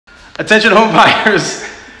Attention home buyers,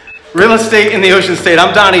 real estate in the Ocean State.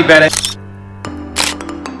 I'm Donnie Bennett.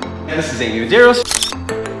 And this is Amy Medeiros,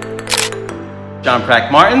 John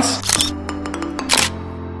Prack Martins.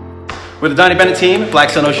 We're the Donnie Bennett team at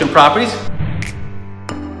Blackstone Ocean Properties.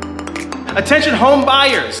 Attention home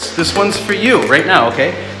buyers, this one's for you right now,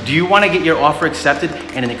 okay? Do you want to get your offer accepted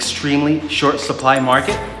in an extremely short supply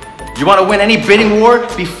market? You want to win any bidding war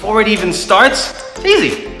before it even starts? It's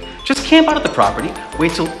easy. Just camp out at the property,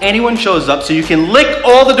 wait till anyone shows up so you can lick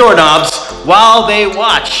all the doorknobs while they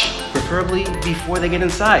watch, preferably before they get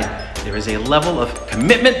inside. There is a level of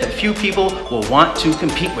commitment that few people will want to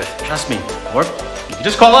compete with, trust me. Or you can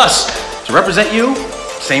just call us to represent you,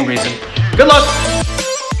 same reason. Good luck.